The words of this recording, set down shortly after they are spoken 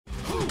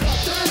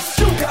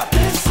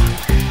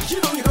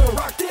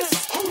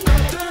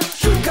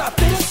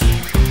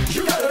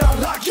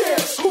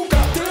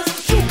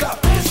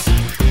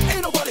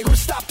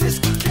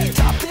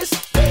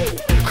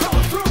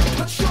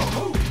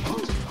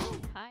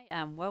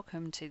and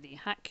welcome to the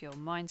Hack Your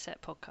Mindset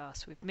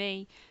podcast with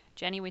me,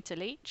 Jenny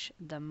Winter-Leach,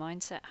 the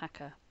Mindset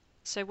Hacker.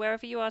 So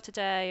wherever you are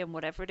today and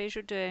whatever it is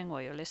you're doing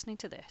while you're listening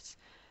to this,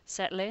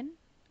 settle in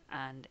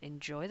and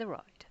enjoy the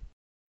ride.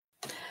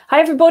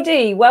 Hi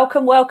everybody,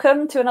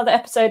 welcome to another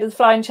episode of the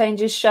Flying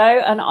Changes show,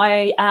 and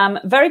I am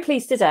very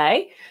pleased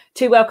today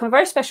to welcome a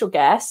very special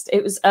guest.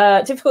 It was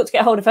difficult to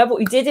get hold of her, but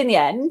we did in the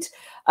end.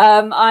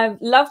 I'd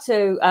love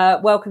to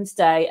welcome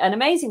today an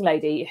amazing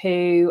lady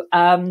who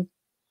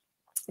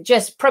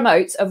just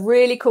promotes a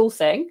really cool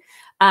thing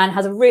and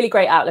has a really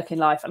great outlook in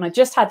life, and I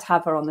just had to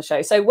have her on the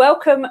show. So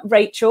welcome,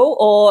 Rachel,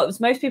 or as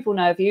most people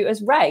know of you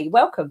as Ray.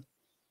 Welcome.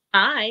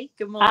 Hi,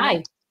 good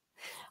morning.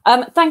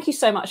 Hi. Thank you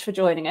so much for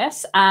joining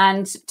us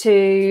and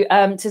to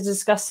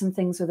discuss some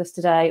things with us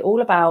today,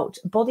 all about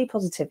body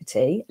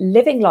positivity,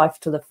 living life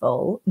to the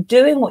full,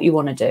 doing what you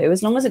want to do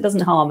as long as it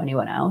doesn't harm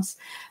anyone else,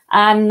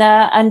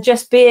 and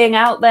just being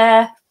out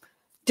there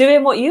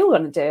doing what you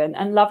want to do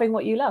and loving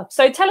what you love.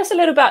 So tell us a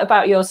little bit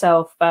about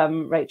yourself,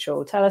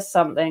 Rachel. Tell us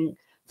something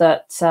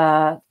that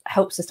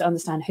helps us to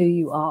understand who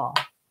you are.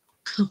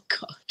 Oh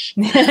gosh.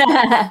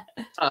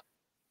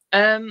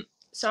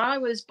 So I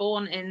was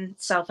born in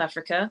South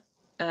Africa.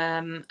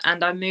 And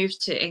I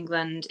moved to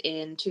England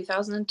in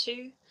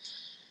 2002.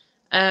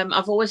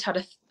 I've always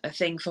had a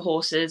thing for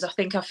horses. I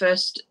think I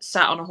first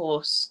sat on a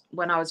horse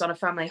when I was on a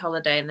family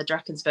holiday in the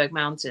Drakensberg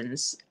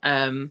Mountains.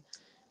 And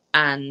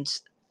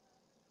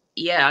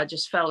yeah, I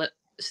just fell,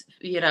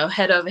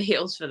 head over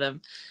heels for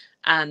them.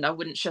 And I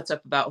wouldn't shut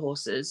up about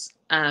horses.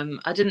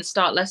 I didn't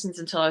start lessons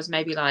until I was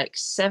maybe like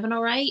 7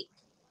 or 8.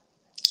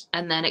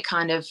 And then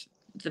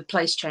the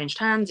place changed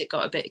hands. It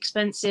got a bit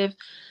expensive.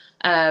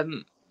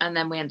 And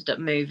then we ended up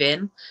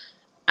moving.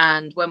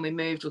 And when we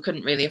moved, we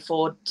couldn't really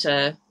afford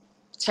to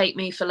take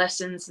me for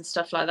lessons and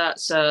stuff like that.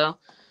 So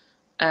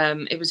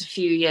it was a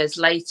few years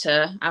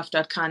later, after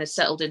I'd kind of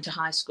settled into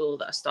high school,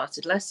 that I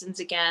started lessons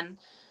again.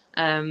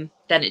 Then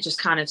it just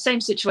kind of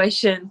same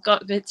situation,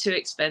 got a bit too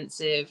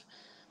expensive.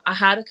 I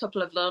had a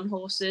couple of loan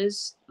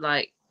horses,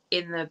 like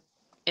in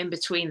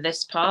between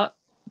this part.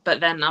 But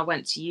then I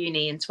went to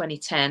uni in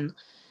 2010.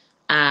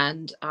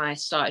 And I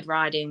started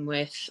riding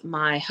with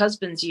my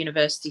husband's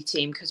university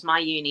team because my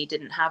uni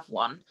didn't have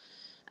one.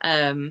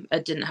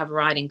 It didn't have a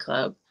riding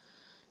club.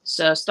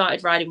 So I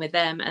started riding with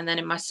them. And then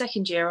in my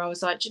second year, I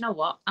was like, do you know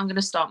what? I'm going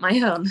to start my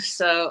own.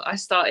 So I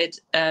started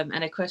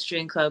an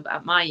equestrian club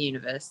at my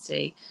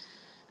university.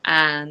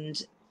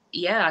 And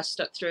yeah, I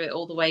stuck through it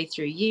all the way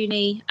through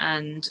uni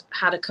and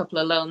had a couple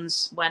of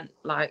loans,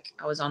 I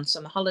was on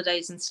summer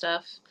holidays and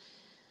stuff.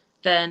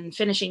 Then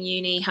finishing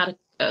uni, had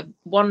a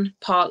 1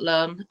 part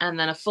loan and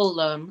then a full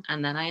loan,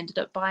 and then I ended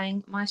up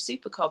buying my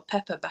super cob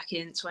Pepper back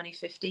in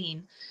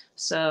 2015.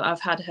 So I've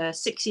had her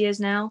 6 years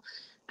now,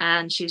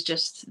 and she's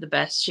just the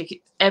best. She could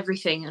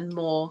everything and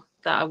more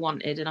that I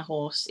wanted in a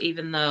horse,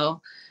 even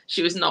though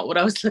she was not what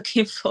I was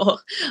looking for.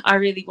 I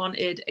really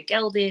wanted a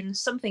gelding,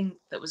 something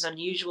that was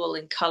unusual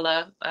in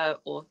colour,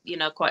 or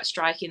quite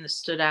striking, that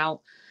stood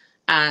out,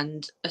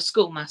 and a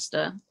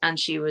schoolmaster, and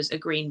she was a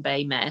Green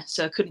Bay mare,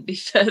 so I couldn't be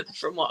further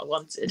from what I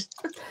wanted.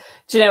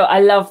 Do you know, I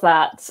love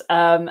that,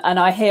 and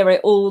I hear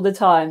it all the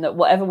time that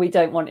whatever we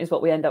don't want is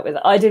what we end up with.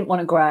 I didn't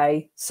want a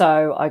grey,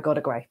 so I got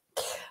a grey.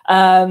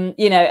 And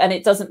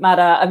it doesn't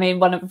matter. I mean,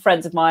 one of the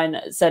friends of mine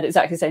said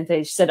exactly the same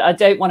thing. She said, I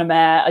don't want a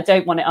mare, I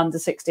don't want it under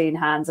 16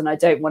 hands, and I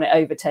don't want it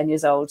over 10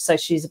 years old. So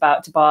she's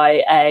about to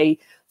buy a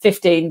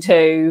 15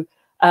 to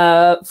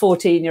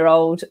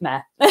 14-year-old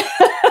mare.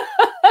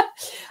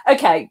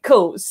 Okay,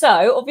 cool.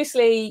 So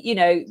obviously,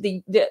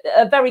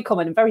 a very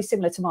common and very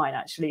similar to mine,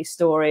 actually,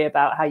 story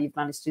about how you've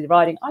managed to do the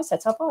riding. I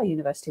set up our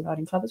university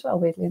riding club as well,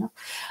 weirdly enough.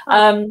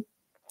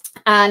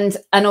 And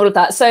all of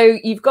that. So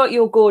you've got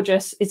your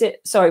gorgeous,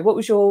 what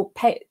was your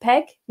peg?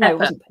 No, Pepper. It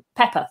wasn't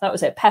Pepper. That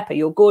was it. Pepper,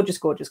 your gorgeous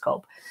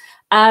cob.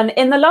 And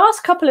in the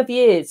last couple of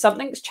years,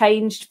 something's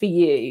changed for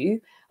you.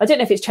 I don't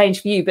know if it's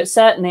changed for you, but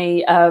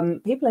certainly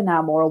people are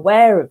now more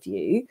aware of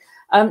you.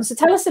 So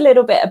tell us a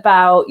little bit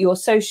about your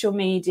social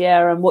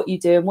media and what you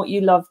do and what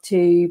you love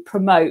to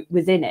promote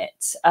within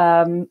it,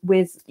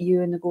 with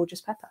you and the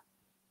gorgeous Pepper.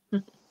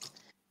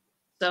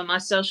 So my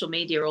social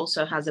media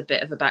also has a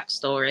bit of a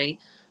backstory.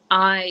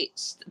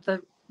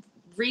 The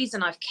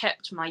reason I've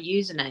kept my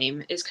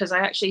username is because I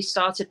actually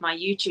started my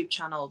YouTube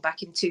channel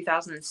back in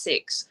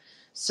 2006.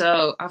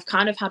 So I've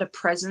kind of had a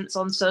presence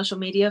on social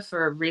media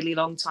for a really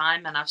long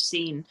time, and I've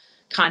seen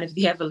kind of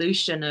the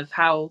evolution of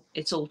how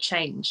it's all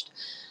changed.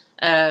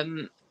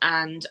 And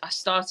I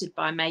started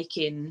by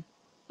making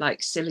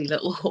like silly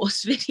little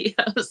horse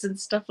videos and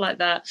stuff like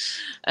that,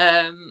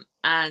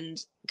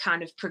 and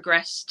kind of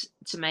progressed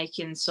to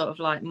making sort of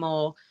like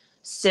more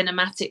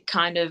cinematic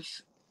kind of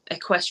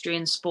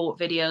equestrian sport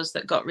videos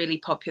that got really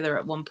popular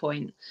at one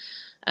point.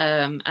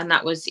 And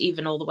that was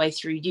even all the way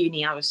through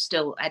uni. I was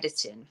still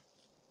editing,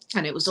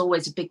 and it was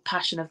always a big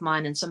passion of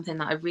mine and something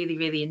that I really,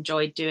 really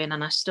enjoyed doing,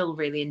 and I still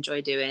really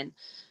enjoy doing.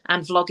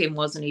 And vlogging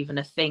wasn't even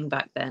a thing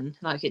back then,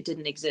 like it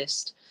didn't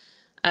exist.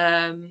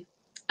 And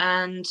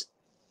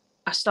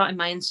I started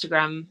my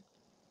Instagram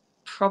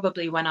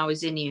probably when I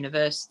was in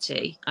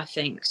university, I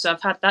think. So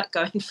I've had that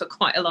going for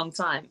quite a long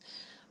time.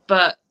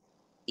 But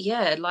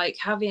yeah, like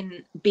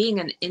being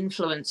an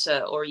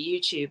influencer or a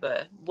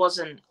YouTuber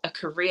wasn't a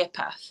career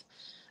path.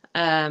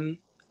 And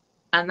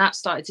that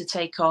started to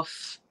take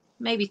off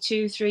maybe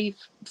 2, 3,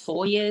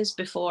 4 years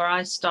before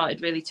I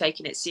started really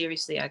taking it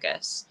seriously, I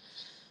guess.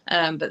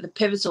 But the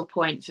pivotal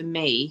point for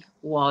me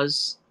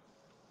was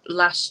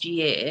last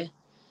year,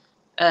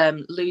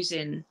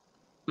 losing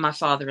my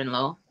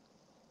father-in-law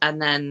and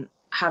then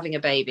having a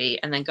baby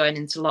and then going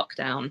into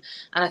lockdown.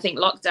 And I think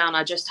lockdown,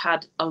 I just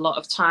had a lot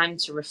of time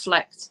to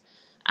reflect.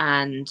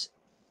 And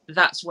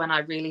that's when I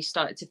really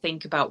started to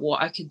think about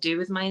what I could do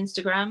with my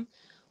Instagram.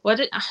 I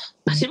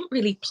didn't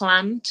really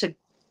plan to,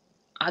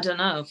 I don't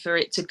know, for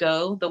it to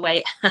go the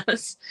way it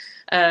has.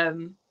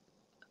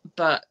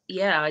 But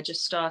yeah, I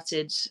just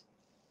started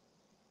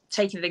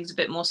taking things a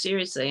bit more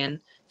seriously and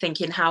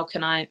thinking, how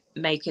can I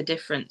make a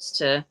difference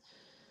to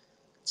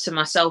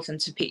myself and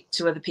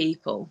to other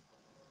people?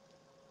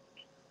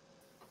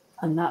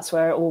 And that's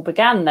where it all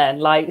began then,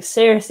 like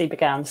seriously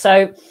began.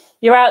 So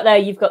you're out there,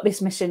 you've got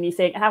this mission, you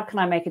think, how can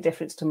I make a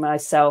difference to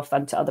myself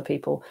and to other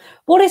people?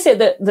 What is it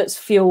that's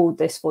fueled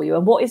this for you?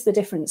 And what is the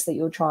difference that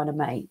you're trying to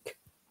make?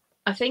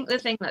 I think the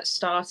thing that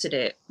started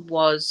it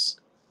was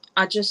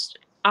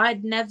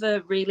I'd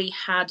never really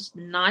had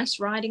nice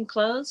riding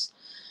clothes.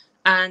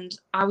 And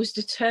I was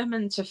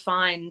determined to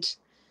find,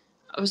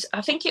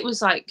 I think it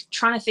was like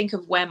trying to think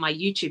of where my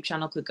YouTube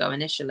channel could go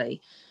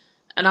initially.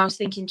 And I was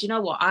thinking, do you know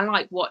what? I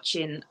like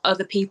watching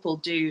other people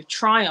do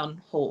try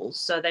on hauls.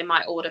 So they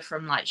might order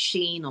from like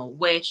Shein or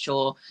Wish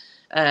or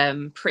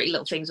Pretty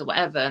Little Things or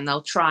whatever, and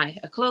they'll try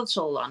a clothes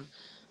haul on.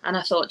 And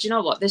I thought, do you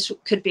know what? This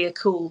could be a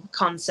cool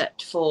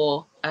concept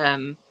for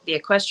the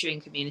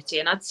equestrian community.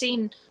 And I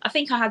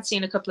think I had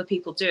seen a couple of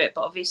people do it,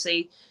 but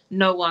obviously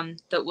no one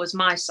that was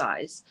my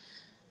size.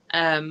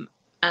 And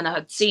I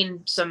had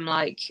seen some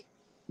like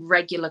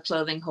regular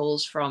clothing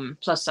hauls from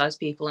plus size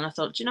people, and I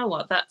thought, you know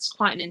what, that's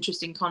quite an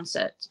interesting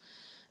concept.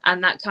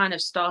 And that kind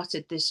of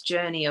started this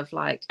journey of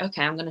like,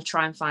 okay, I'm going to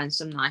try and find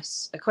some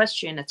nice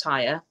equestrian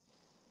attire.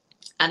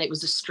 And it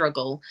was a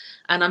struggle,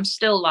 and I'm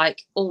still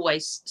like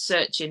always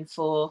searching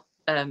for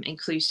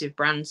inclusive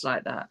brands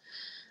like that.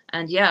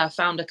 And yeah, I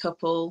found a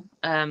couple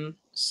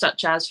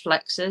such as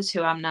Flexers,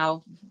 who I'm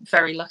now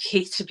very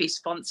lucky to be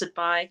sponsored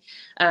by,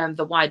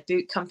 the Wide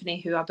Boot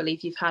Company, who I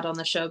believe you've had on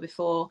the show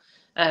before.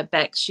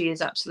 Bex, she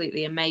is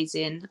absolutely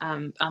amazing.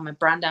 I'm a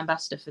brand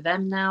ambassador for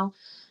them now,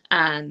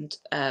 and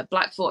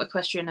Blackfoot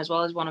Equestrian as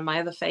well as one of my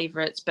other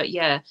favorites. But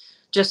yeah,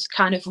 just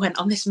kind of went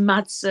on this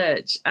mad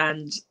search,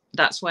 and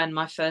that's when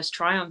my first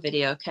try on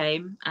video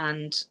came,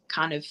 and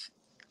kind of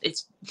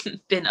it's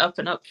been up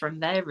and up from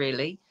there,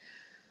 really.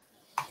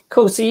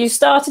 Cool. So you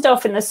started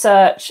off in the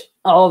search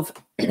of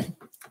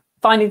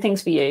finding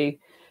things for you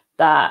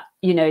that,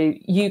 you know,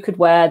 you could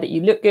wear, that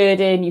you look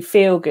good in, you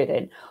feel good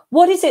in.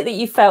 What is it that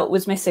you felt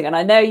was missing? And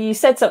I know you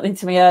said something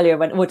to me earlier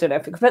when, well, I don't know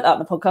if we could put that on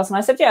the podcast. And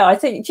I said, yeah, I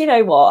think, do you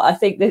know what? I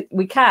think that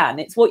we can.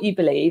 It's what you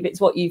believe. It's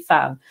what you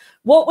found.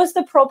 What was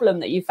the problem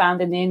that you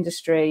found in the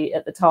industry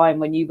at the time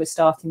when you were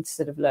starting to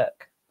sort of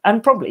look?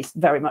 And probably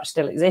very much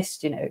still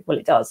exists, you know. Well,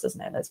 it does,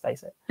 doesn't it? Let's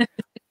face it.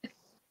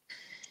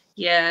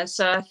 Yeah,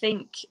 so I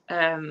think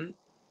the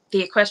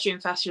equestrian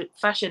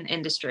fashion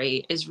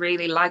industry is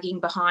really lagging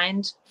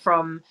behind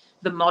from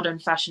the modern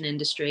fashion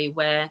industry,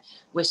 where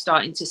we're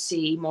starting to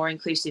see more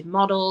inclusive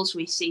models.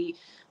 We see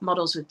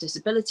models with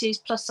disabilities,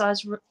 plus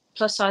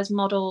size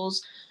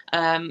models,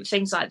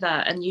 things like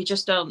that. And you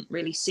just don't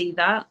really see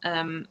that.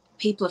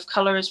 People of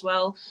color as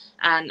well.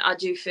 And I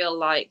do feel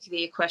like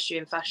the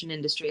equestrian fashion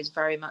industry is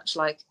very much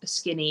like a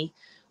skinny,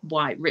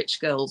 white, rich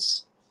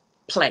girl's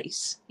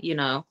place, you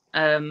know.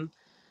 And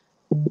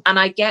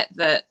I get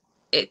that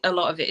a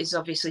lot of it is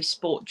obviously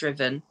sport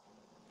driven,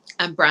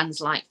 and brands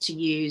like to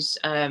use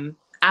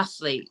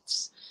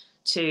athletes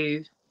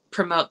to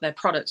promote their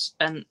products,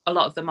 and a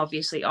lot of them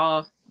obviously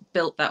are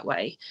built that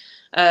way.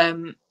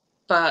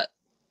 But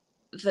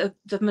the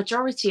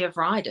majority of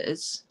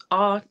riders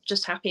are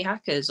just happy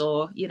hackers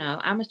or, you know,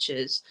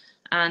 amateurs,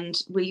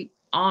 and we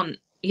aren't,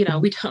 you know,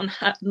 we don't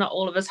have, not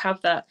all of us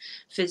have that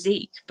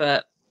physique,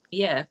 but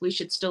yeah, we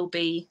should still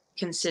be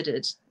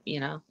considered, you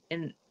know,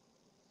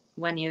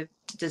 when you're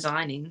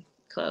designing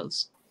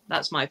clothes.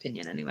 That's my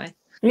opinion anyway.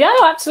 Yeah,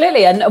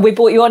 absolutely. And we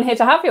brought you on here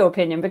to have your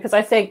opinion, because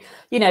I think,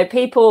 you know,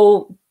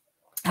 people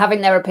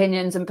having their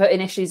opinions and putting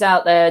issues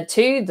out there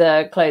to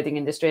the clothing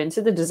industry and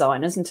to the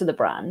designers and to the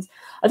brands,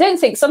 I don't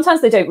think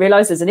sometimes they don't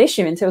realize there's an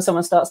issue until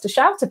someone starts to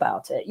shout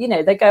about it. You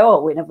know, they go,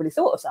 oh, we never really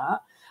thought of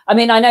that. I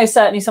mean, I know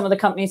certainly some of the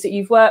companies that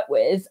you've worked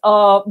with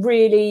are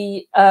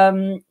really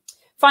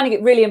finding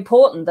it really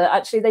important that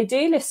actually they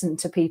do listen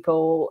to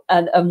people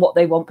and what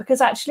they want,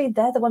 because actually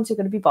they're the ones who are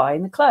going to be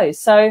buying the clothes.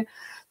 So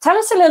tell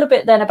us a little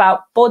bit then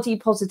about body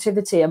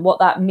positivity and what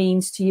that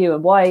means to you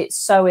and why it's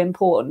so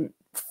important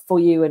for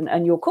you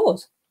and your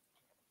cause.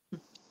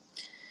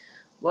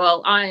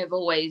 Well, I have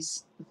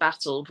always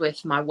battled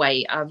with my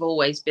weight. I've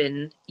always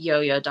been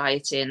yo-yo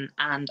dieting,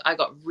 and I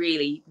got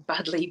really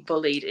badly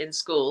bullied in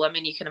school. I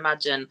mean, you can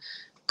imagine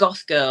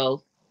goth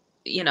girl.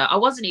 You know, I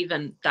wasn't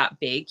even that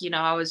big. You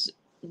know, I was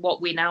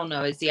what we now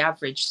know is the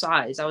average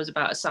size. I was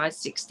about a size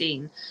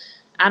 16,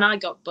 and I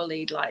got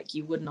bullied like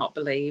you would not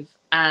believe.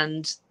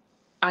 And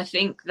I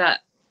think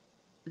that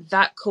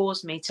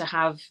caused me to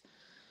have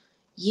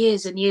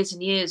years and years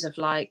and years of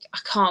like, I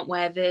can't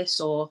wear this,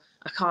 or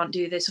I can't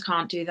do this, I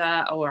can't do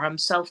that, or I'm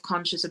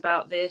self-conscious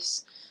about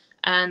this.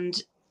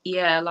 And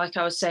yeah, like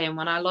I was saying,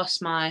 when I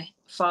lost my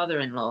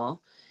father-in-law,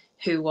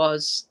 who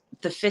was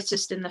the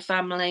fittest in the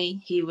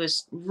family, he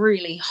was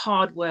really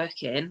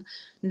hardworking,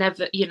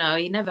 never, you know,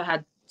 he never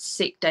had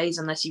sick days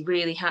unless he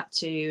really had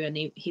to, and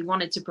he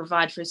wanted to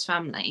provide for his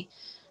family,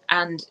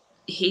 and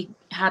he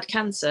had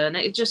cancer, and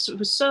it just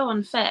was so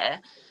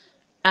unfair.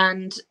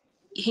 And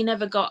he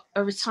never got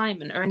a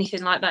retirement or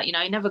anything like that. You know,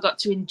 he never got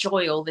to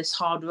enjoy all this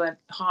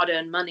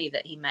hard-earned money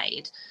that he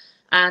made.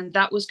 And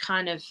that was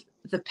kind of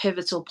the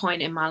pivotal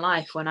point in my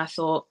life when I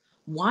thought,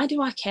 why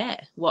do I care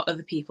what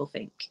other people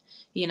think?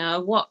 You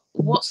know,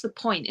 what's the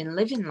point in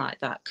living like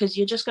that? Because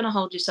you're just going to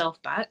hold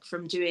yourself back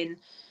from doing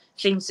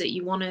things that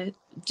you want to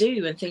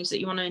do and things that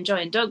you want to enjoy.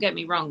 And don't get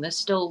me wrong, there's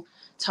still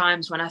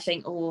times when I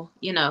think, oh,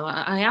 you know,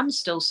 I am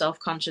still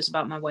self-conscious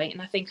about my weight,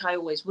 and I think I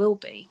always will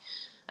be.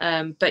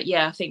 But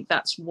yeah, I think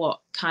that's what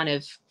kind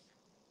of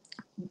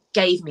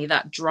gave me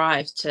that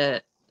drive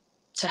to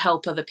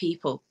help other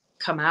people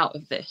come out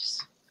of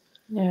this.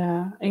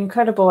 Yeah,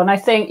 incredible. And I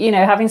think, you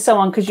know, having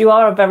someone, because you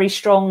are a very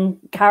strong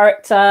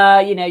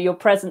character, you know, your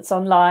presence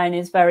online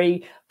is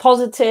very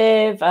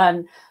positive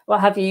and what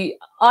have you.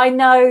 I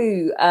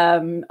know,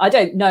 I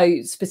don't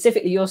know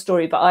specifically your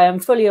story, but I am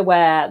fully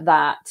aware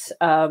that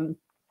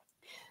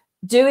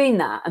doing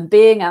that and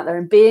being out there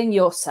and being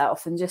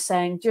yourself and just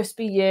saying, just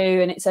be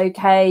you, and it's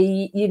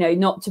okay, you know,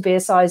 not to be a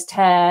size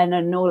 10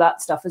 and all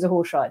that stuff as a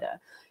horse rider,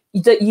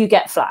 you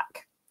get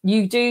flack.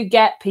 You do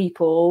get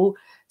people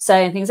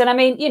saying things. And I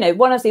mean, you know,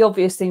 one of the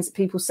obvious things that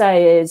people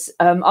say is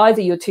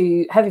either you're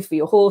too heavy for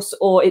your horse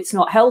or it's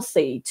not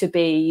healthy to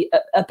be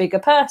a bigger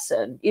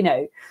person. You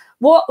know,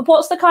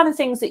 what's the kind of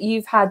things that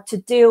you've had to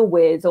deal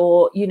with,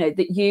 or, you know,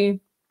 that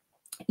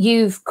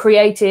you've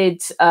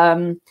created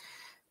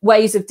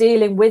ways of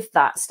dealing with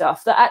that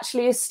stuff that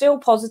actually is still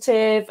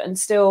positive and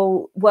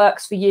still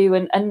works for you,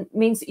 and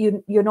means that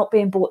you're not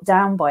being brought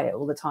down by it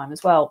all the time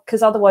as well,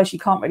 because otherwise you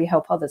can't really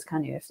help others,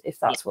 can you, if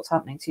that's what's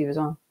happening to you as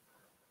well?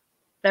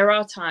 There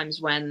are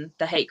times when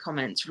the hate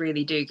comments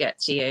really do get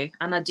to you,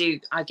 and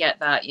I get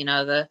that, you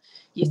know,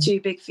 you're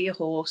too big for your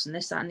horse and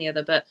this, that and the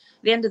other, but at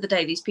the end of the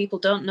day, these people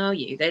don't know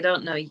you. They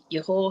don't know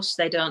your horse,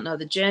 they don't know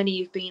the journey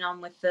you've been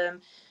on with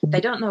them, they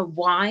don't know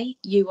why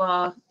you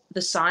are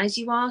the size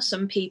you are.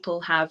 Some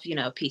people have, you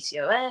know,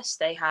 PCOS,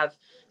 they have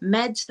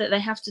meds that they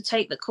have to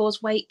take that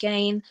cause weight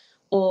gain,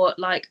 or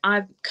like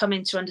I've come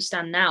in to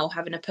understand now,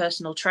 having a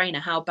personal trainer,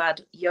 how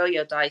bad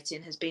yo-yo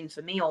dieting has been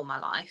for me all my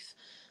life.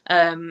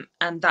 And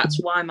that's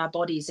why my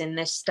body's in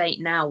this state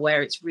now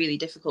where it's really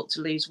difficult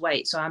to lose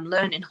weight. So I'm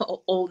learning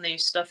all new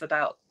stuff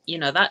about, you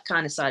know, that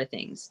kind of side of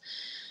things.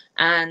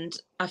 And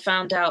I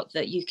found out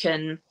that you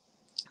can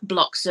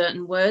block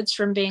certain words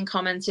from being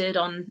commented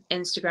on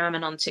Instagram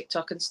and on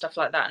TikTok and stuff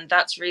like that, and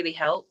that's really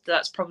helped.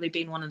 That's probably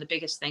been one of the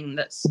biggest things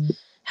that's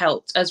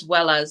helped, as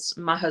well as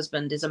my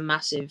husband is a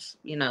massive,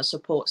 you know,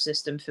 support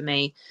system for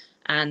me.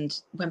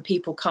 And when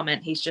people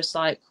comment, he's just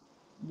like,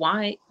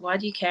 why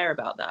do you care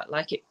about that?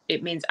 Like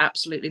it means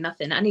absolutely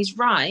nothing. And he's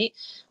right,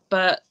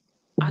 but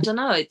I don't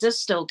know, it does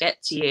still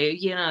get to you.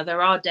 You know,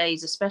 there are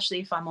days, especially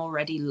if I'm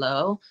already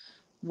low,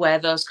 where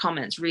those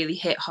comments really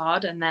hit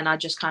hard, and then I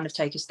just kind of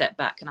take a step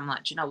back and I'm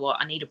like, do you know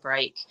what, I need a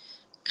break,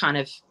 kind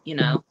of, you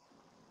know,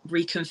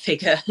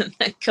 reconfigure and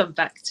then come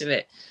back to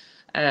it.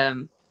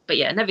 But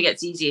yeah, it never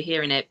gets easier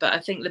hearing it. But I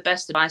think the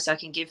best advice I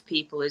can give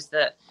people is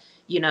that,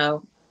 you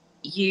know,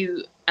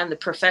 you and the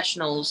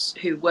professionals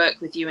who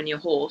work with you and your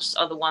horse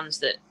are the ones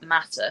that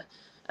matter.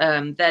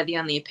 They're the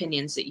only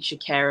opinions that you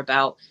should care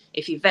about.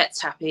 If your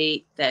vet's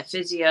happy, their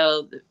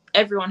physio,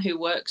 everyone who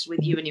works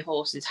with you and your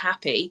horse is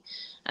happy,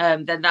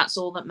 then that's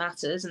all that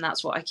matters. And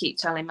that's what I keep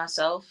telling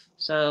myself.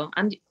 So,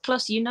 and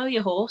plus, you know,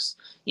 your horse,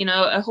 you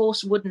know, a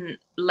horse wouldn't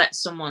let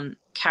someone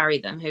carry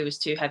them who was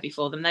too heavy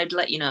for them. They'd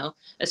let you know,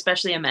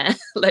 especially a mare,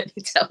 let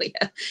me tell you,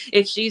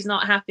 if she's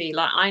not happy,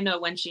 like I know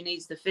when she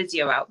needs the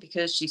physio out,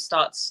 because she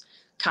starts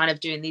kind of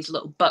doing these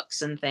little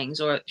bucks and things,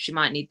 or she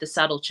might need the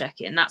saddle check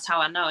in. That's how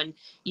I know. And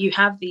you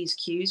have these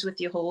cues with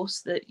your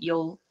horse that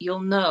you'll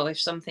know if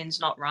something's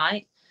not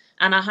right.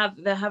 And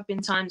there have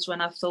been times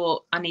when I've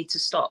thought I need to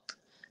stop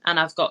and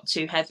I've got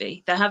too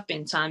heavy. There have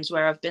been times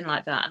where I've been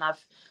like that and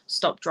I've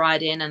stopped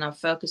riding and I've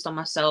focused on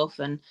myself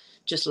and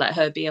just let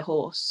her be a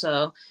horse.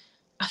 So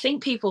I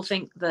think people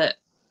think that,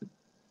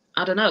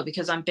 I don't know,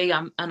 because I'm big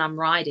and I'm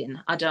riding,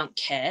 I don't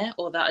care,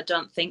 or that I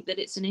don't think that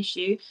it's an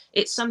issue.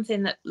 It's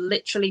something that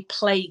literally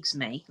plagues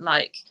me.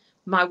 Like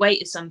my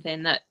weight is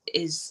something that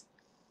it's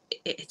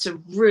a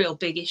real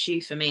big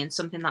issue for me and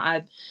something that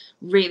I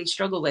really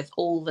struggle with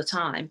all the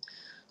time.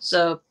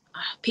 So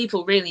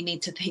people really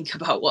need to think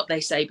about what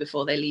they say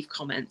before they leave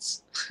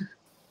comments.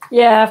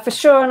 Yeah, for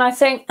sure. And I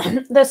think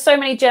there's so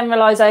many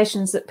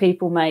generalizations that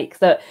people make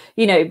that,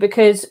 you know,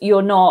 because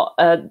you're not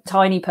a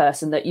tiny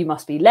person, that you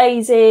must be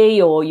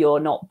lazy or you're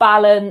not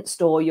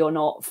balanced or you're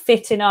not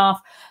fit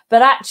enough.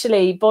 But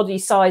actually, body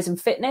size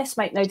and fitness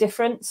make no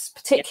difference,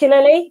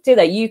 particularly, do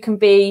they? You can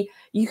be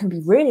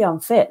really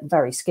unfit and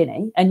very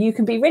skinny, and you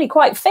can be really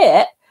quite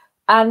fit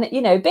and,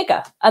 you know,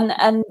 bigger.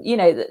 And you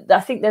know, I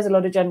think there's a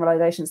lot of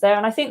generalizations there.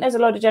 And I think there's a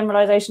lot of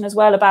generalization as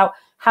well about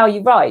how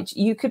you ride.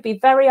 You could be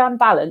very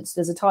unbalanced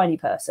as a tiny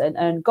person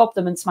and gob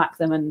them and smack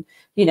them and,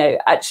 you know,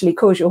 actually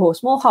cause your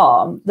horse more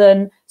harm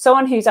than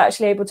someone who's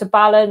actually able to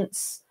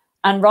balance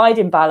and ride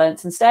in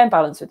balance and stay in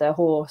balance with their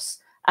horse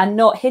and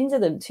not hinder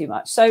them too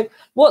much. So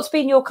what's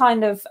been your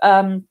kind of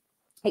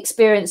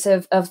experience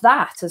of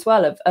that as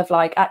well, of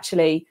like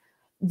actually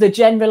the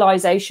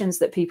generalizations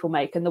that people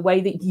make and the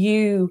way that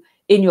you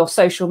in your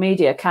social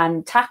media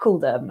can tackle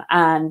them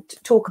and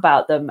talk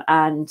about them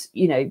and,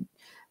 you know,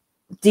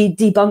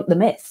 debunk the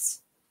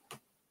myths?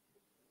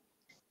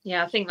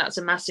 Yeah, I think that's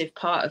a massive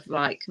part of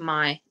like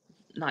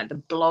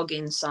the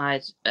blogging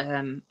side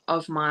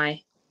of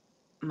my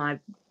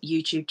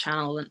YouTube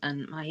channel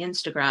and my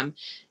Instagram,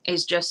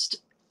 is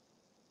just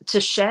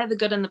to share the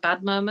good and the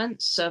bad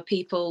moments, so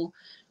people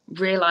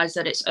realize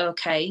that it's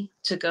okay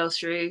to go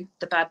through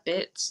the bad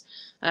bits.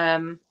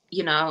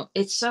 You know,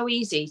 it's so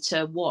easy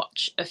to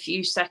watch a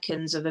few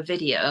seconds of a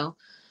video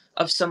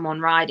of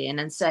someone riding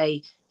and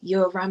say,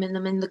 you're ramming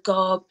them in the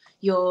gob,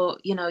 you're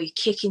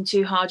kicking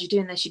too hard, you're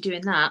doing this, you're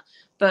doing that.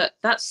 But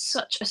that's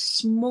such a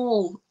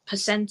small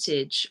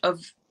percentage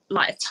of,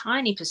 like a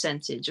tiny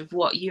percentage of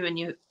what you and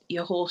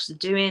your horse are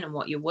doing and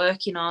what you're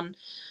working on.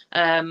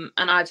 And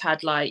I've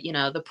had, like, you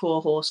know, the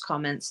poor horse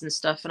comments and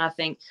stuff. And I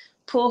think,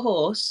 poor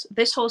horse,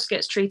 this horse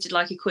gets treated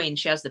like a queen.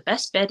 She has the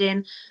best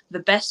bedding, the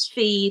best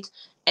feed,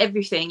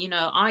 everything. You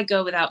know, I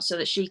go without so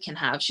that she can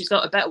have. She's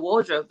got a better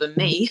wardrobe than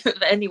me.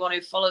 Anyone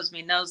who follows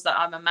me knows that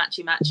I'm a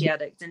matchy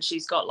addict, and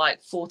she's got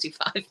like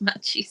 45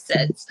 matchy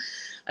sets.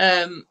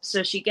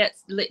 So she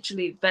gets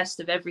literally the best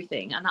of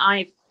everything. And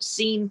I've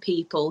seen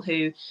people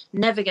who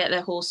never get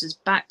their horses'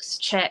 backs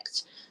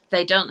checked.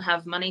 They don't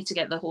have money to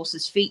get their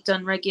horses' feet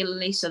done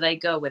regularly, so they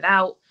go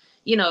without.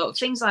 You know,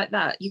 things like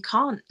that. You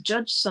can't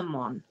judge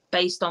someone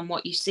based on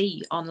what you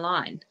see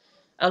online.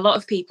 A lot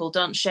of people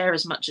don't share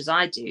as much as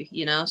I do,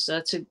 you know,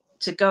 so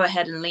to go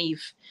ahead and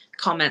leave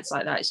comments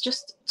like that, it's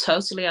just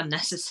totally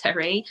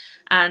unnecessary.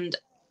 And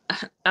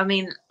I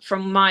mean,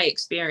 from my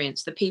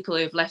experience, the people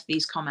who have left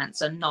these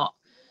comments are not,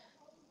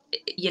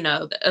 you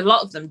know, a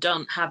lot of them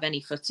don't have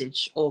any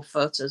footage or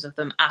photos of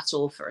them at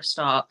all for a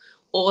start,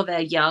 or they're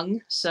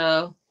young.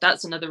 So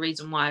that's another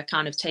reason why I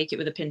kind of take it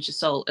with a pinch of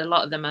salt. A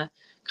lot of them are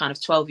kind of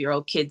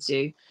 12-year-old kids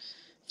who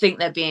think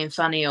they're being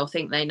funny or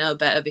think they know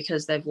better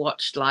because they've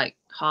watched like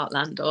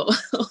Heartland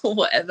or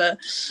whatever.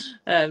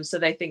 So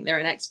they think they're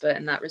an expert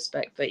in that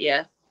respect. But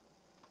yeah.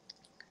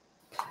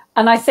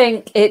 And I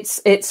think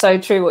it's so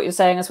true what you're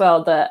saying as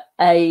well, that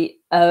a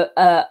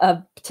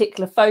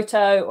particular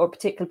photo or a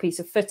particular piece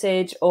of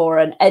footage or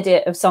an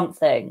edit of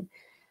something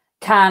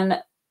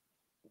can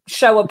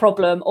show a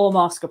problem or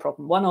mask a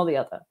problem, one or the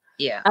other.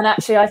 Yeah. And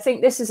actually, I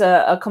think this is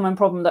a common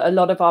problem that a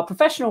lot of our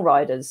professional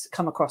riders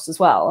come across as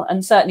well.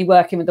 And certainly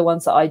working with the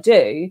ones that I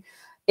do,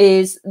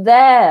 is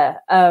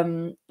their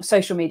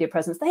social media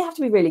presence. They have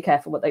to be really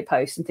careful what they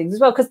post and things as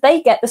well, because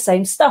they get the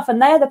same stuff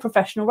and they're the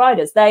professional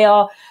riders. They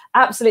are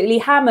absolutely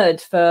hammered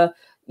for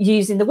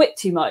using the whip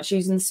too much,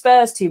 using the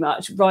spurs too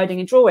much, riding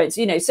in draw reins,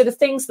 you know, sort of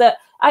things that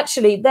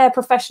actually they're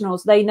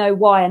professionals. They know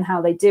why and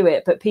how they do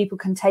it, but people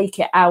can take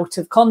it out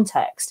of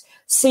context,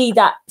 see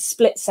that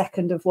split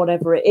second of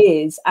whatever it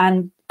is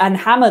and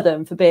hammer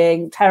them for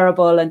being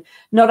terrible and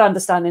not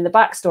understanding the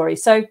backstory.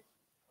 So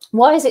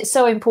why is it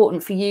so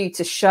important for you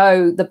to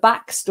show the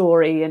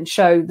backstory and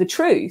show the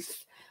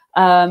truth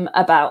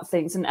about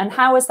things? And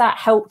how has that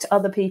helped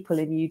other people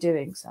in you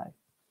doing so?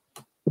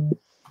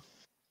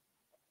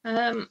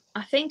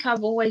 I think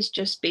I've always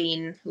just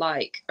been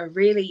like a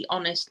really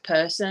honest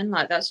person.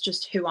 Like, that's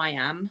just who I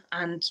am.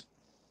 And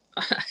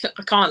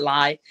I can't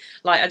lie.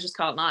 Like, I just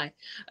can't lie.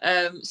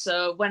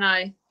 So when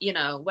I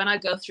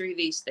go through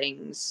these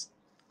things,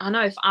 I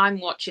know if I'm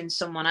watching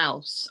someone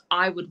else,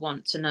 I would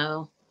want to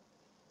know.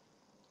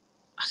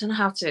 I don't know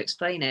how to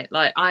explain it.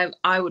 Like,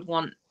 I would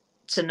want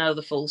to know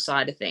the full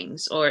side of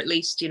things, or at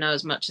least, you know,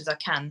 as much as I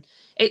can.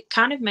 It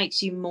kind of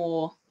makes you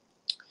more,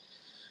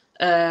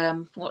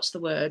 what's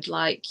the word?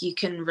 Like, you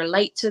can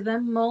relate to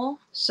them more.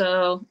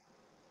 So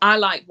I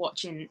like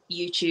watching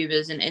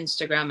YouTubers and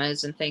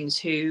Instagrammers and things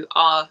who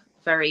are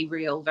very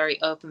real,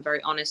 very open,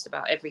 very honest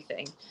about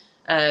everything.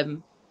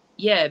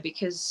 Yeah,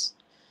 because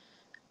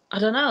I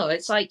don't know,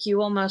 it's like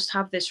you almost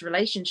have this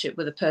relationship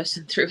with a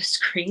person through a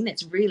screen.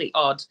 It's really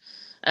odd.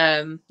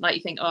 Like,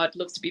 you think, oh, I'd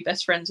love to be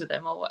best friends with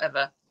them or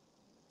whatever.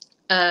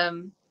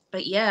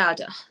 But yeah,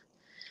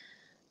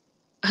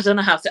 I don't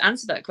know how to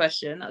answer that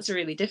question. That's a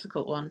really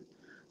difficult one.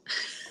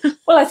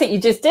 Well, I think you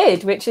just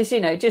did, which is,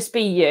 you know, just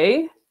be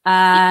you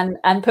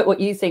and put what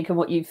you think and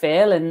what you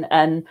feel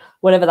and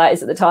whatever that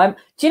is at the time.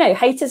 Do you know,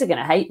 haters are going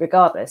to hate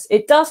regardless.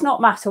 It does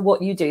not matter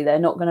what you do, they're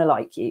not going to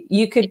like you.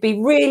 You could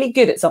be really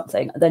good at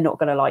something, they're not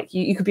going to like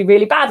you. You could be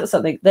really bad at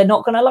something, they're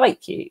not going to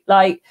like you.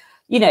 Like,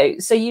 you know,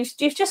 so you've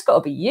just got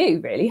to be you,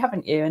 really,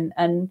 haven't you?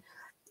 And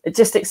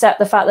just accept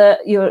the fact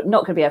that you're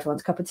not going to be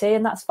everyone's cup of tea,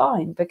 and that's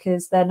fine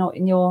because they're not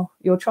in your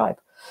tribe.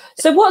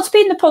 So what's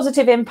been the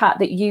positive impact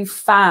that you've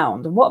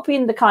found, and what have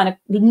been the kind of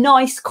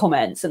nice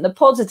comments and the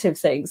positive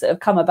things that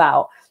have come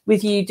about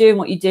with you doing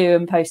what you do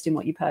and posting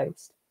what you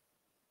post?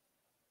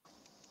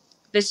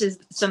 This is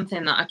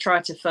something that I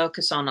try to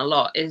focus on a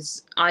lot,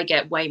 is I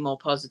get way more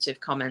positive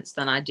comments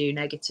than I do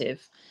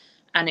negative.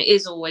 And it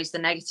is always the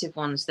negative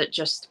ones that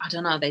just, I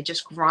don't know, they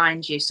just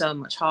grind you so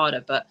much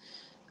harder. But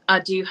I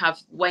do have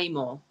way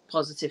more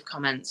positive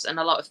comments, and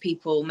a lot of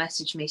people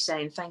message me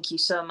saying, thank you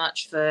so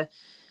much for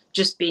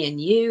just being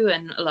you,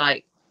 and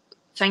like,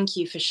 thank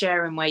you for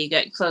sharing where you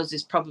get your clothes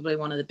is probably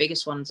one of the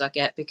biggest ones I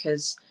get,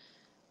 because,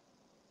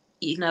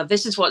 you know,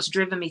 this is what's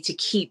driven me to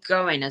keep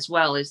going as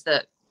well, is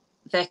that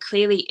there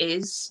clearly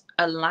is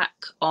a lack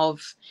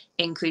of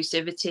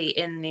inclusivity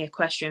in the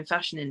equestrian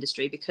fashion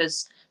industry,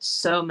 because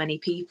so many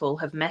people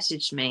have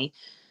messaged me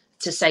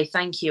to say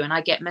thank you, and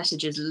I get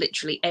messages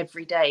literally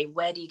every day.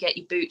 Where do you get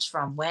your boots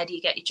from? Where do you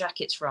get your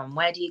jackets from?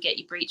 Where do you get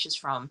your breeches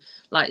from?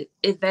 Like,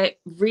 if there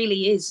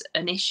really is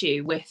an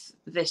issue with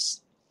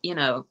this, you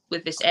know,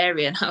 with this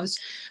area. And I was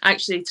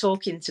actually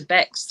talking to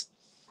Bex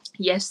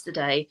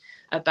yesterday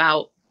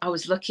about, I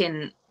was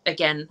looking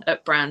again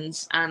at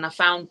brands, and I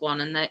found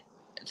one, and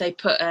they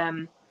put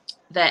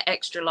their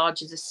extra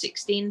large as a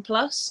 16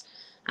 plus,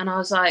 and I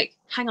was like,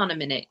 hang on a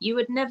minute, you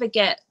would never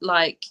get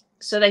like,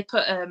 so they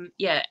put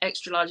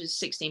extra large is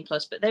 16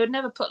 plus, but they would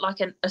never put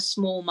like a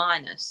small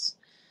minus.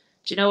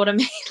 Do you know what I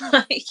mean?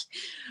 Like,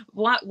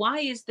 why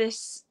is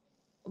this?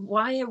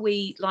 Why are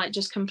we like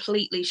just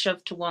completely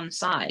shoved to one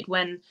side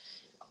when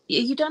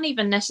you don't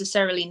even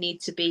necessarily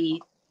need to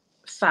be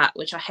fat,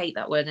 which I hate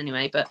that word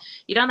anyway, but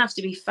you don't have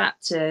to be fat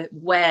to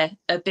wear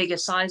a bigger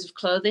size of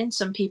clothing.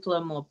 Some people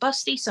are more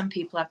busty, some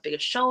people have bigger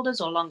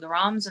shoulders or longer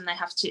arms, and they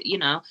have to, you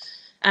know.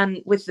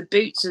 And with the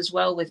boots as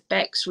well, with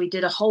Bex, we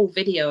did a whole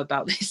video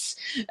about this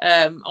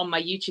on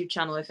my YouTube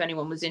channel, if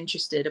anyone was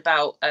interested,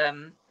 about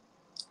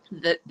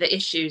the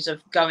issues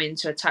of going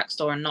to a tack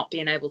store and not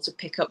being able to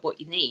pick up what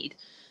you need.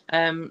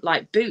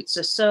 Like, boots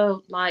are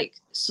so like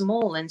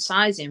small in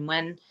sizing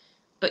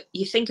but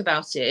you think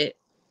about it,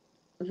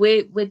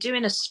 we're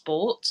doing a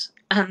sport,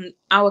 and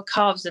our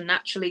calves are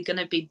naturally going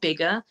to be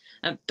bigger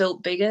and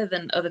built bigger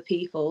than other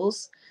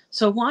people's.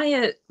 So why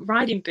are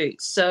riding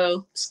boots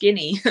so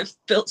skinny,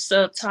 built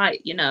so tight,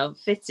 you know,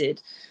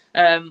 fitted,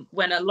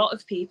 when a lot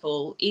of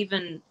people,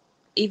 even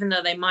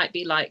though they might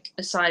be like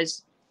a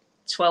size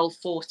 12,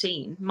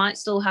 14, might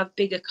still have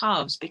bigger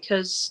calves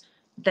because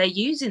they're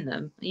using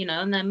them, you know,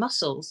 and their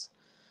muscles.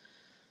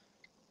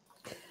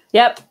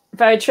 Yep,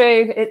 very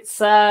true. It's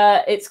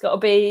got to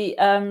be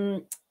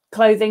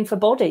clothing for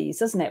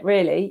bodies, isn't it,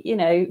 really? You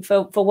know,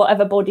 for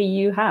whatever body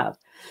you have.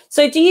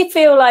 So do you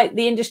feel like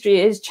the industry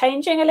is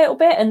changing a little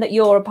bit and that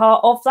you're a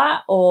part of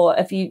that, or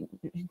have you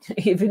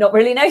not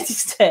really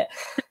noticed it?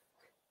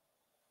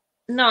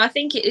 No, I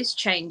think it is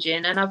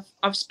changing, and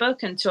I've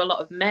spoken to a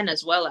lot of men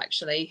as well,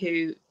 actually,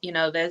 who, you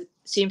know, there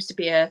seems to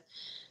be a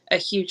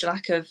huge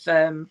lack of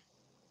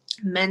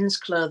men's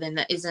clothing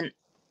that isn't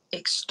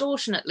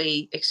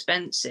extortionately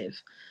expensive,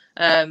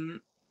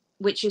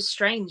 which is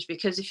strange,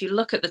 because if you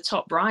look at the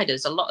top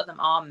riders, a lot of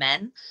them are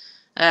men,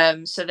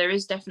 so there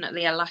is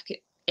definitely a lack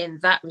in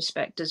that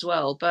respect as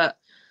well. But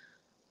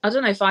I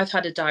don't know if I've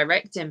had a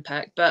direct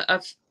impact, but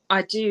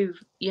I do,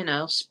 you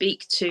know,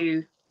 speak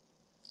to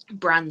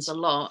brands a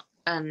lot,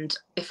 and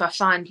if I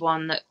find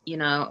one that, you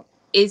know,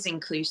 is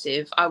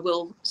inclusive, I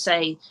will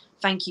say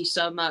thank you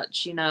so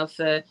much, you know,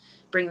 for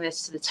bringing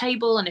this to the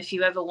table, and if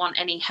you ever want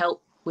any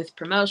help with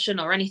promotion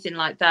or anything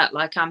like that,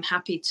 like, I'm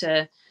happy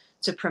to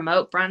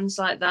promote brands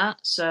like that.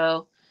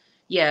 So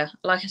yeah,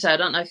 like I said, I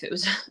don't know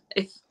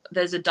if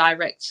there's a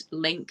direct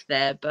link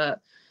there, but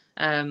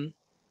I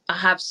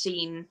have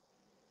seen,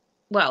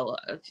 well,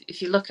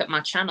 if you look at my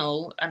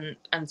channel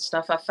and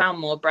stuff, I found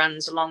more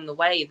brands along the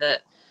way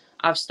that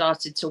I've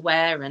started to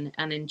wear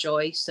and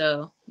enjoy.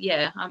 So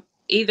yeah,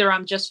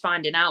 I'm just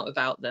finding out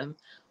about them,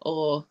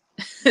 or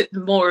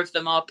more of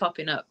them are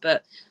popping up.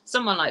 But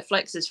someone like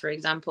Flexes, for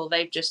example,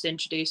 they've just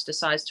introduced a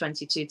size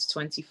 22 to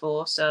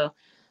 24. So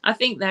I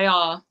think they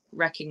are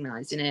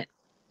recognizing it.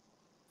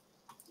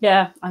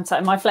 Yeah, I'm sat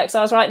in my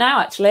Flexars right now,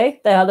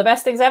 actually. They are the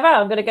best things ever.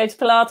 I'm going to go to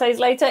Pilates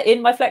later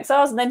in my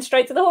Flexars and then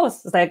straight to the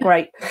horse. They're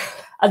great.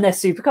 And they're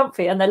super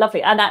comfy and they're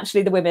lovely. And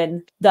actually, the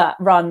women that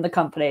run the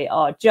company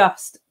are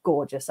just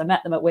gorgeous. I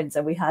met them at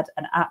Windsor. We had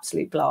an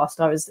absolute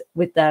blast. I was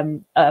with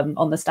them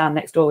on the stand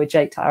next door with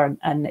Jake Tower,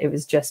 and it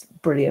was just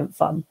brilliant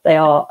fun. They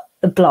are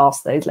a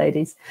blast, those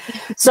ladies.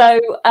 So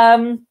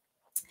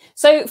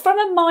So from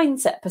a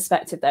mindset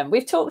perspective, then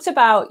we've talked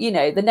about, the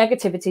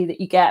negativity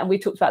that you get, and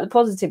we've talked about the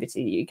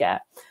positivity that you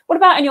get. What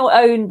about in your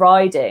own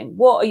riding?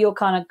 What are your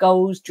kind of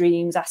goals,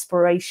 dreams,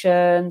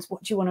 aspirations?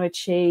 What do you want to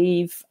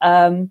achieve?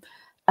 And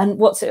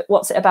what's it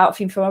about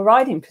for you from a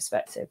riding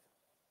perspective?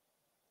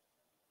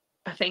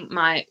 I think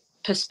my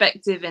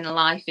perspective in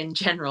life in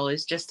general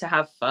is just to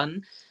have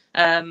fun.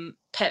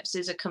 Peps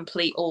is a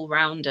complete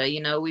all-rounder.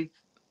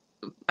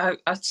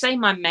 I'd say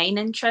my main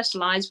interest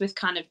lies with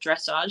kind of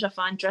dressage. I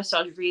find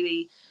dressage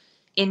really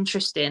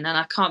interesting, and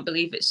I can't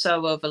believe it's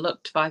so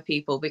overlooked by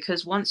people,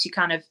 because once you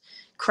kind of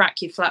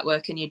crack your flat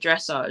work and your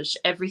dressage,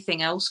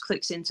 everything else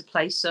clicks into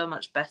place so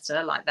much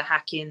better, like the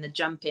hacking, the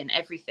jumping,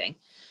 everything.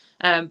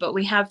 But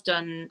we have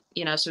done,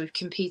 so we've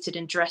competed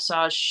in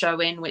dressage,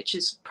 showing, which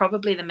is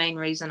probably the main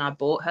reason I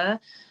bought her,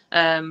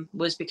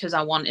 was because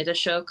I wanted a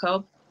show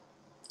cob.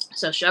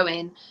 So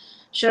showing,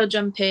 show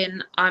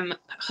jumping. I'm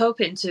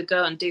hoping to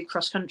go and do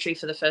cross country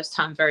for the first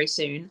time very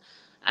soon.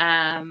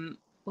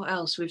 What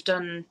else? We've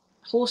done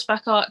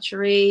horseback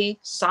archery,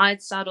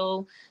 side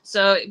saddle.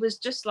 So it was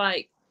just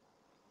like,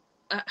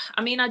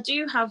 I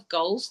do have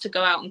goals to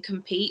go out and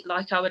compete.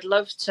 Like, I would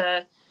love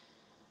to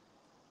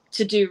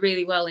do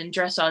really well in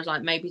dressage,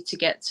 like maybe to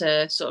get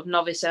to sort of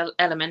novice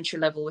elementary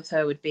level with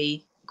her would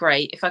be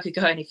great. If I could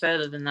go any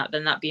further than that,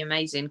 then that'd be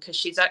amazing, because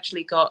she's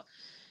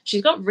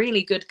got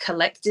really good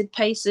collected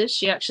paces.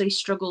 She actually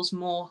struggles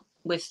more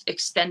with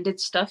extended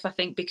stuff, I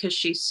think, because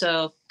she's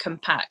so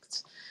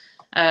compact.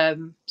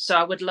 So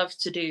I would love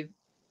to do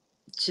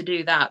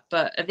that,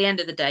 but at the end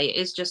of the day, it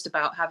is just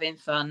about having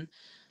fun.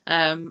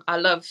 I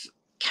love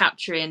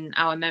capturing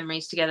our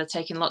memories together,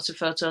 taking lots of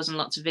photos and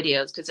lots of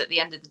videos, because at the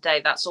end of the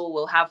day, that's all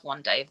we'll have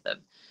one day of them.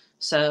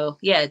 So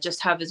yeah,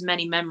 just have as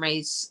many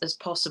memories as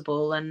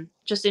possible and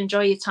just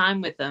enjoy your time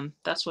with them.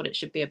 That's what it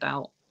should be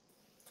about.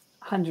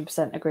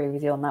 100% agree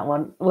with you on that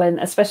one.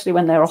 Especially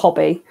when they're a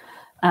hobby,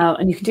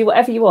 and you can do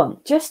whatever you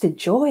want, just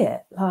enjoy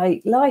it.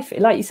 Like life,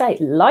 like you say,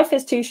 life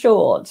is too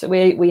short.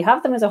 We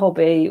have them as a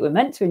hobby. We're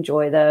meant to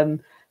enjoy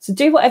them. So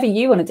do whatever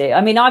you want to do.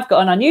 I mean, I've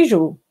got an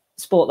unusual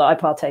sport that I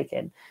partake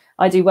in.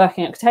 I do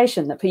working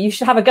equitation. But you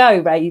should have a go,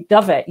 Ray. You'd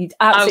love it. You'd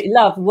absolutely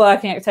love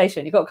working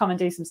equitation. You've got to come and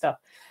do some stuff.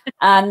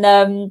 And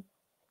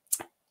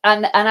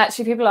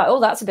actually people are like, oh,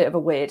 that's a bit of a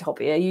weird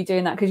hobby. Are you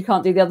doing that because you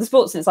can't do the other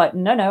sports? And it's like,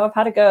 no, I've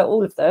had a go at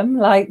all of them.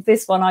 Like,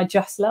 this one I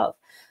just love.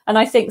 And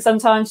I think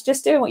sometimes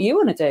just doing what you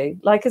want to do,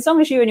 like, as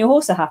long as you and your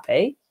horse are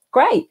happy,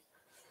 great.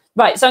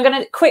 Right. So I'm going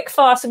to quick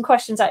fire some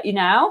questions at you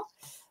now.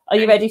 Are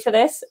you ready for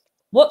this?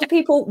 What do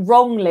people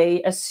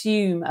wrongly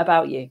assume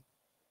about you?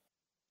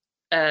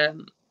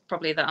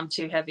 Probably that I'm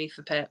too heavy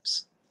for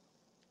Peps.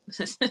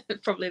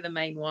 Probably the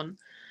main one.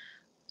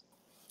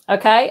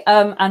 Okay.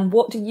 And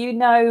what do you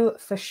know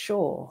for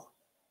sure?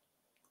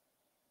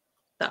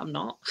 That I'm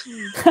not.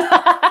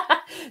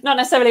 Not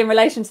necessarily in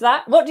relation to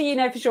that. What do you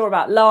know for sure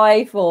about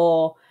life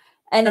or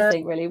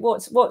anything, really?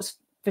 What's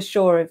for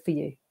sure for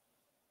you?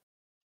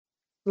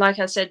 Like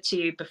I said to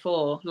you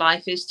before,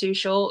 life is too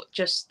short.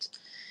 Just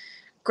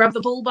grab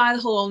the bull by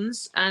the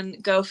horns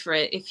and go for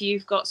it. If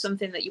you've got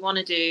something that you want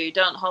to do,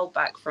 don't hold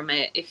back from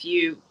it. If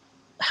you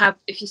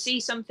see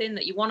something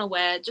that you want to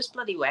wear, just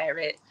bloody wear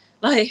it.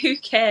 Like, who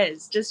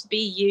cares? Just be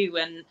you,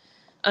 and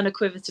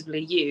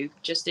unequivocally you.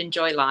 Just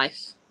enjoy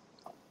life.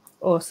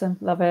 Awesome.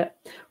 Love it.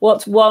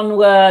 What's one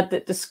word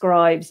that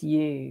describes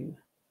you?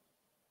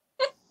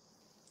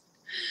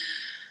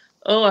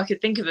 Oh, I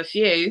could think of a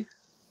few.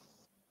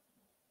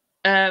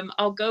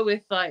 I'll go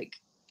with, like,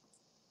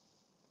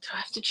 do I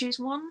have to choose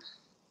one?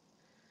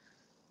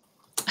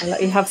 I'll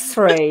let you have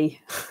three.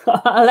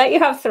 I'll let you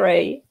have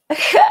three.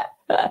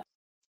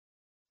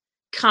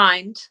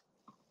 Kind,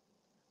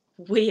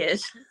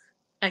 weird,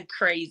 and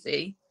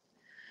crazy.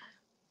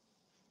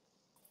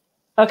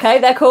 Okay,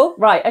 they're cool.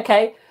 Right.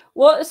 Okay.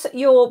 What's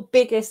your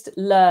biggest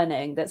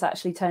learning that's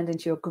actually turned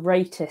into your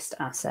greatest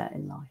asset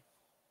in life?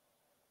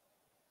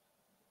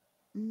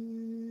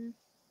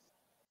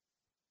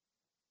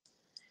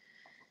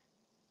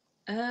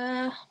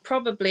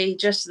 Probably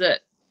just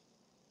that,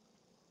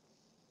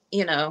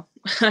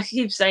 I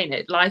keep saying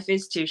it, life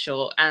is too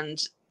short, and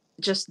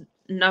just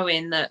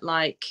knowing that,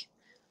 like,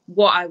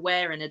 what I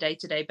wear in a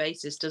day-to-day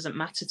basis doesn't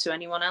matter to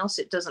anyone else.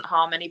 It doesn't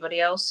harm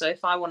anybody else. So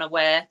if I want to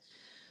wear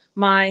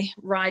my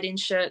riding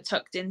shirt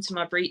tucked into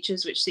my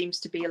breeches, which seems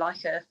to be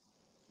like a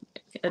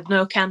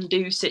no can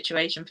do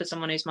situation for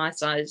someone who's my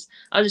size,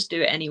 I'll just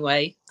do it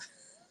anyway.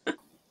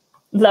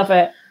 Love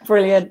it.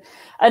 Brilliant.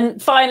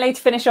 And finally,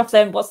 to finish off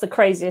then, what's the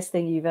craziest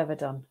thing you've ever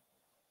done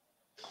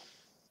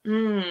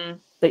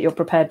that you're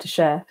prepared to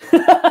share?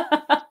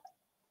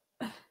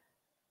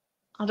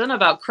 I don't know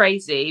about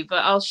crazy, but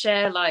I'll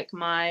share, like,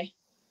 my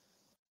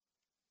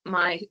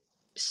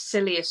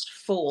silliest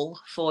fall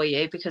for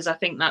you, because I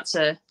think that's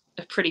a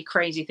pretty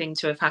crazy thing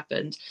to have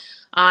happened.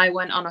 I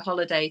went on a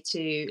holiday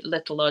to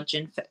Little Lodge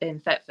in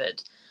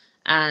Thetford,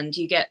 and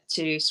you get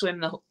to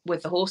swim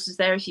with the horses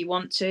there if you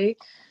want to.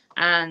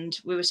 And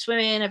we were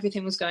swimming,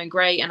 everything was going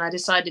great, and I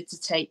decided to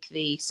take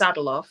the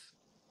saddle off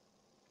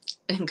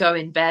and go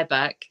in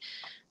bareback.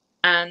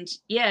 And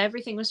yeah,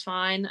 everything was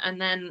fine.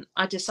 And then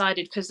I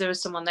decided, because there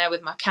was someone there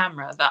with my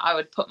camera, that I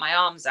would put my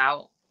arms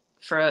out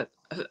for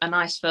a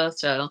nice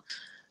photo.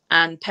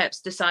 And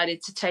Peps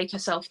decided to take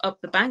herself up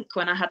the bank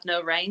when I had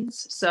no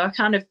reins. So I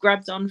kind of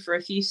grabbed on for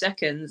a few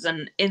seconds.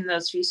 And in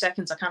those few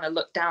seconds, I kind of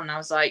looked down and I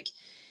was like,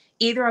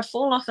 either I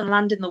fall off and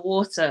land in the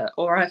water,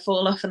 or I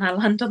fall off and I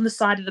land on the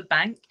side of the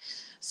bank.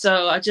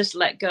 So I just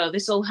let go.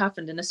 This all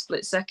happened in a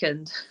split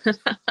second.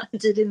 I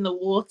landed in the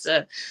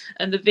water.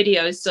 And the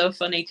video is so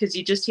funny because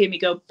you just hear me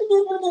go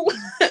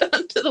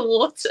under the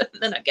water.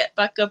 And then I get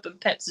back up and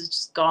Peps is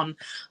just gone.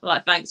 I'm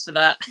like, thanks for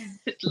that.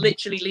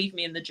 Literally leave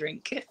me in the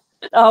drink.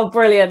 Oh,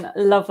 brilliant.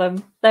 Love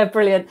them. They're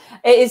brilliant.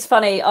 It is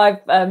funny.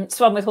 I've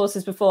swum with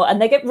horses before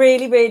and they get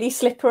really, really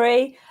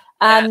slippery.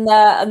 And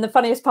the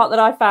funniest part that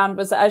I found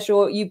was that as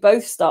you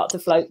both start to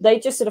float, they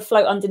just sort of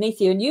float underneath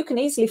you and you can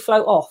easily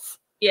float off.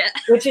 Yeah.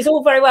 Which is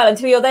all very well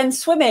until you're then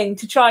swimming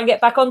to try and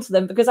get back onto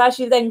them, because as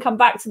you then come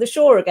back to the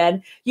shore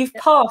again, you've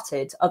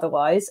parted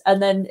otherwise,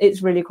 and then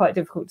it's really quite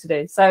difficult to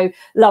do. So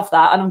love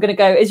that. And I'm going to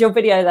go, is your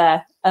video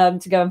there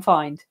to go and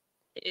find?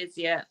 It is,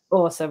 yeah.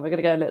 Awesome. We're going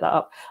to go and look that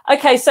up.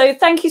 Okay, so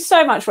thank you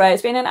so much, Ray.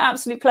 It's been an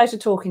absolute pleasure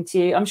talking to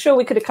you. I'm sure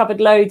we could have covered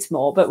loads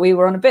more, but we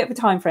were on a bit of a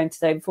time frame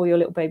today before your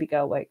little baby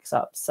girl wakes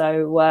up.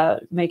 So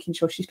making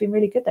sure she's been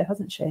really good though,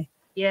 hasn't she?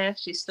 Yeah,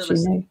 she's still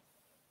asleep.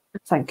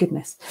 Thank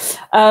goodness.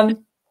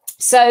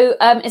 So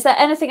is there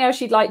anything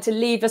else you'd like to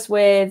leave us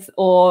with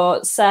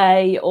or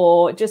say,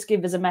 or just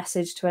give us a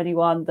message to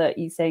anyone that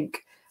you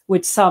think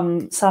would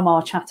sum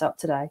our chat up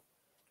today?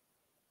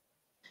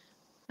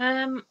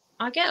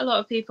 I get a lot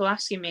of people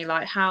asking me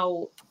like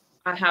how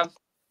I have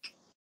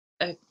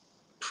a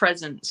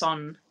presence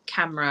on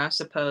camera, I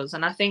suppose.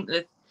 And I think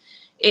that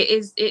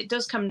it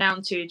does come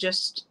down to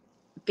just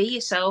be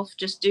yourself,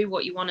 just do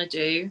what you want to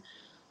do,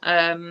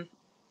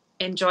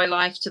 enjoy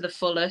life to the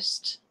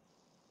fullest.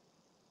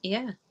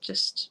 Yeah,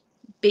 just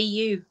be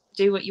you,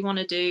 do what you want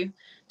to do.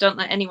 Don't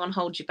let anyone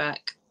hold you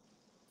back.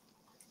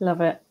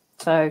 Love it.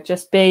 So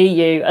just be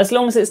you, as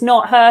long as it's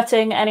not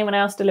hurting anyone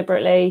else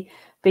deliberately.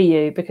 Be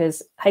you,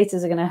 because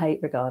haters are going to hate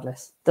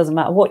regardless. Doesn't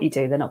matter what you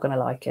do, they're not going to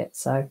like it.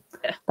 So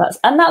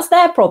that's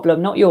their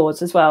problem, not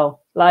yours as well.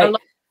 Like, a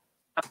lot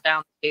of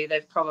down to,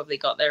 they've probably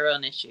got their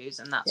own issues,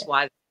 and that's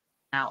why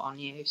they're out on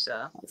you.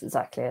 So that's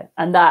exactly it.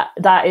 And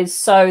that is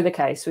so the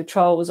case with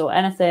trolls or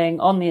anything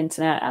on the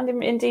internet, and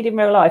indeed in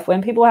real life.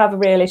 When people have a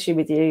real issue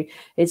with you,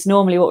 it's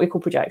normally what we call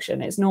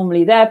projection. It's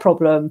normally their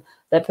problem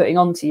they're putting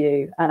onto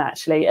you. And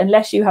actually,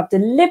 unless you have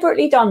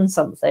deliberately done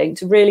something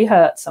to really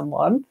hurt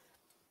someone,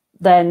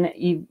 then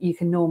you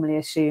can normally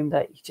assume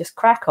that you just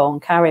crack on,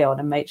 carry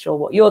on, and make sure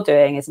what you're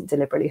doing isn't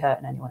deliberately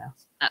hurting anyone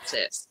else. That's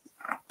it.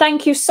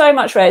 Thank you so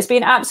much, Ray. It's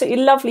been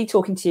absolutely lovely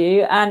talking to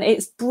you, and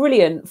it's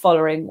brilliant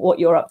following what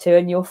you're up to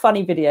and your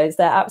funny videos.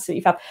 They're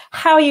absolutely fab.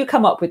 How you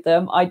come up with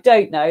them, I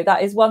don't know.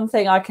 That is one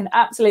thing I can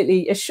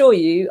absolutely assure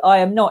you. I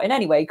am not in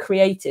any way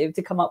creative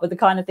to come up with the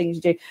kind of things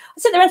you do. I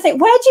sit there and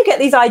think, where do you get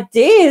these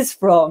ideas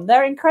from?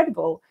 They're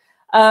incredible.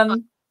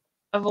 I've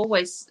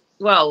always,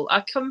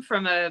 I come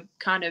from a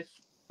kind of,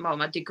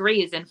 my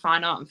degree is in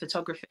fine art and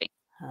photography,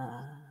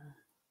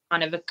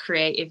 kind of a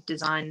creative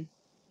design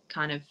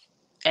kind of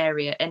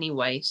area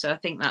anyway. So I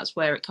think that's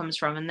where it comes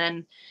from. And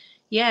then,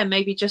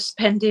 maybe just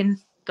spending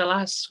the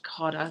last,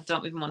 I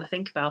don't even want to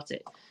think about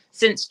it,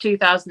 since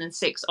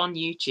 2006 on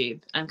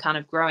YouTube, and kind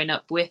of growing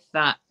up with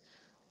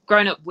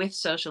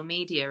social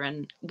media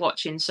and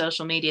watching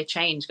social media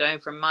change, going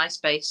from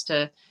MySpace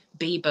to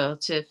Bebo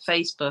to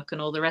Facebook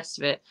and all the rest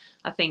of it.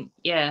 I think,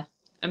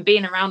 and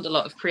being around a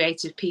lot of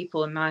creative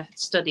people in my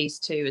studies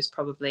too has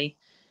probably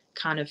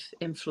kind of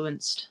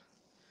influenced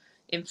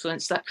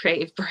that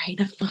creative brain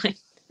of mine.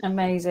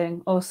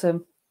 Amazing.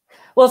 Awesome.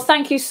 Well,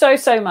 thank you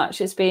so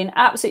much. It's been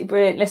absolutely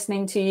brilliant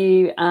listening to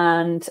you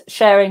and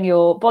sharing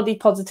your body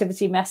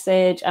positivity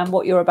message and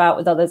what you're about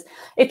with others.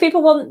 If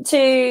people want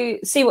to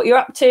see what you're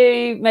up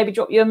to, maybe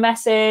drop you a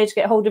message,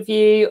 get hold of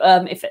you,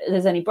 if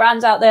there's any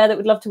brands out there that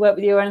would love to work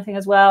with you or anything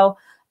as well,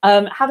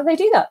 how do they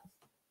do that?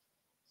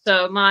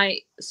 So my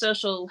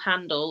social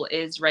handle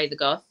is Ray the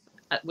Goth,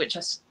 which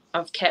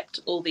I've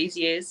kept all these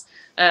years.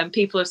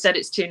 People have said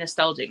it's too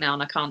nostalgic now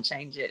and I can't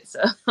change it.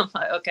 So I'm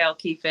like, okay, I'll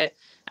keep it.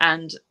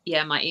 And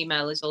my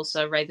email is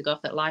also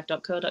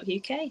raythegoth@live.co.uk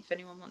if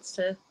anyone wants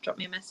to drop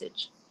me a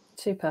message.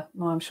 Super.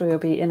 Well, I'm sure you'll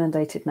be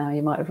inundated now.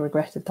 You might have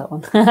regretted that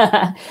one.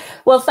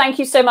 Well, thank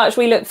you so much.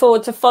 We look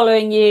forward to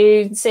following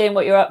you, seeing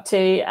what you're up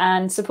to,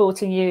 and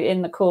supporting you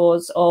in the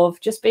cause of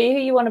just be who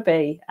you want to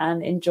be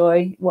and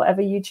enjoy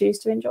whatever you choose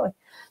to enjoy.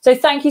 So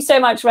thank you so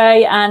much,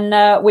 Ray,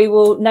 and we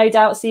will no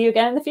doubt see you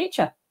again in the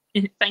future.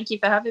 Thank you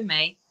for having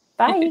me.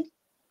 Bye.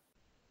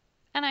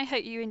 And I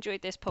hope you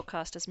enjoyed this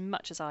podcast as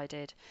much as I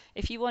did.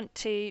 If you want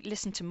to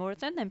listen to more of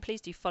them, then please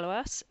do follow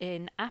us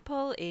in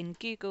Apple, in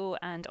Google,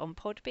 and on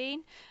Podbean.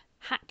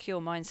 Hack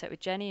Your Mindset with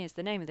Jenny is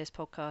the name of this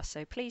podcast,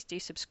 so please do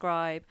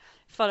subscribe,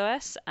 follow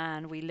us,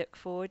 and we look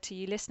forward to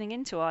you listening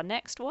into our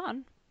next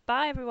one.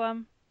 Bye,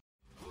 everyone.